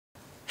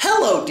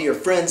Hello, dear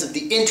friends of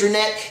the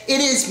internet.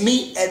 It is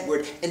me,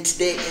 Edward, and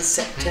today is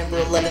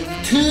September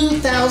 11th,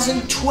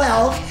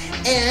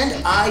 2012,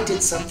 and I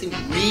did something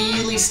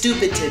really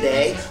stupid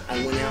today.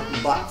 I went out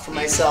and bought for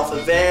myself a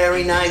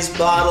very nice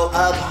bottle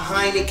of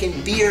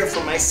Heineken beer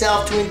for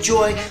myself to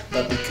enjoy,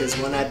 but because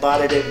when I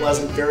bought it, it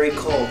wasn't very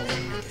cold,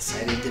 I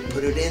decided to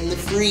put it in the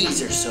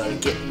freezer so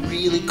it'd get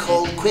really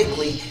cold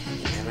quickly,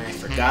 and then I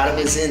forgot it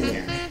was in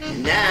there.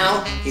 And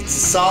now it's a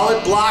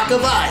solid block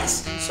of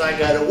ice, so I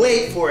gotta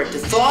wait for it to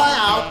thaw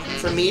out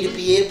for me to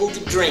be able to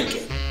drink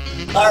it.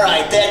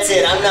 Alright, that's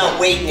it. I'm not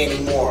waiting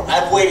anymore.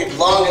 I've waited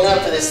long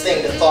enough for this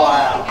thing to thaw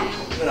out. I'm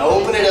gonna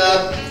open it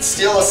up. It's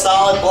still a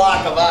solid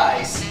block of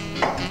ice.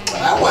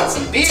 But I want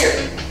some beer.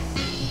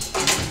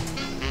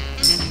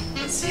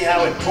 Let's see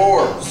how it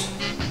pours.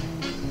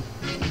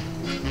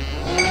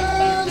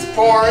 It's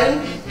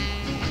pouring.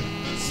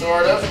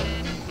 Sort of.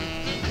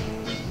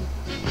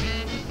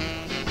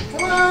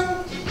 Come on.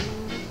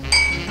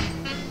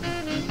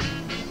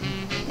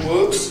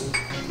 Whoops.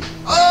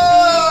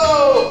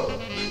 Oh!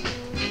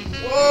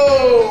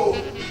 Whoa!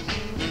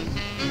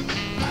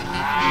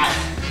 Ah.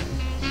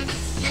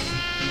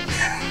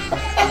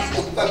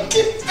 Look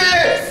at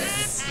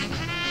this!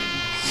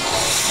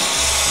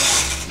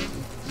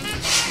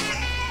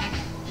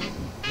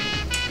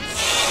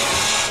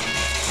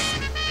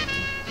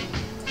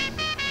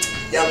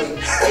 Yummy.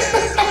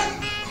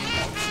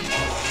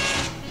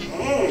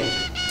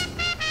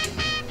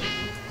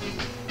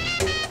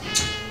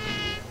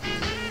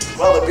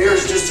 Well, the beer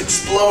is just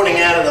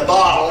exploding out of the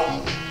bottle.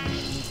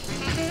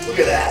 Look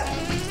at that.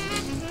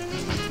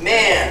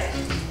 Man.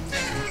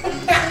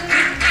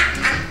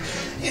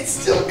 It's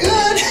still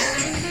good.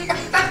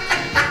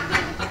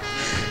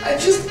 I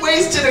just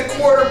wasted a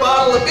quarter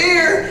bottle of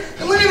beer,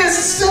 and look at this,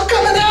 it's still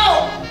coming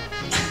out.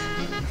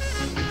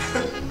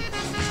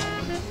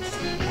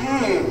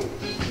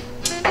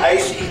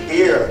 Icy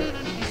beer.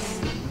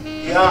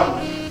 Yum.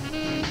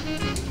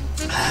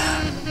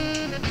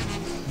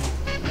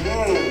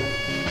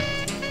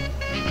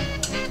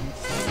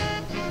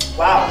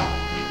 Wow,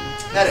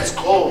 that is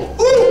cold.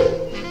 Woo!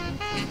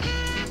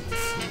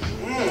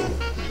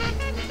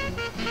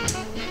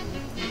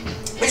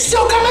 It's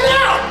still coming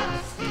out!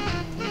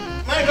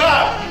 My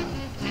God!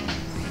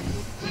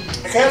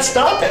 I can't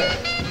stop it.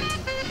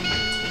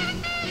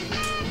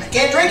 I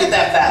can't drink it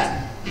that fast.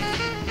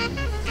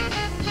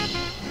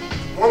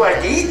 More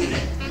like eating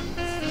it.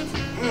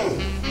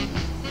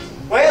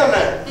 Wait a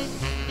minute.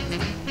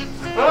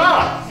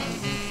 Ah!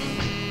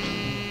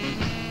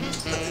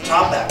 Put the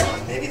top back on.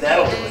 Maybe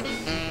that'll do it.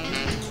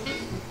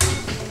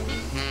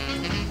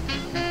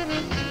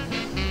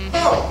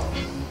 Oh,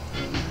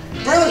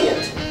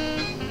 brilliant.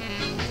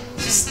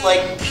 Just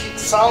like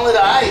solid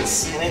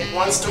ice, and it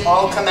wants to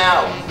all come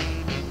out.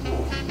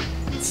 Ooh,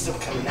 it's still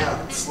coming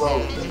out,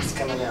 slowly, but it's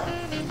coming out.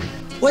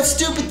 What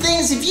stupid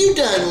things have you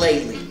done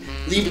lately?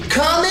 Leave a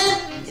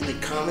comment in the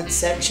comment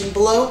section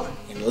below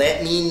and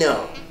let me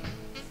know.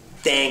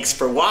 Thanks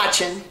for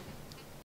watching.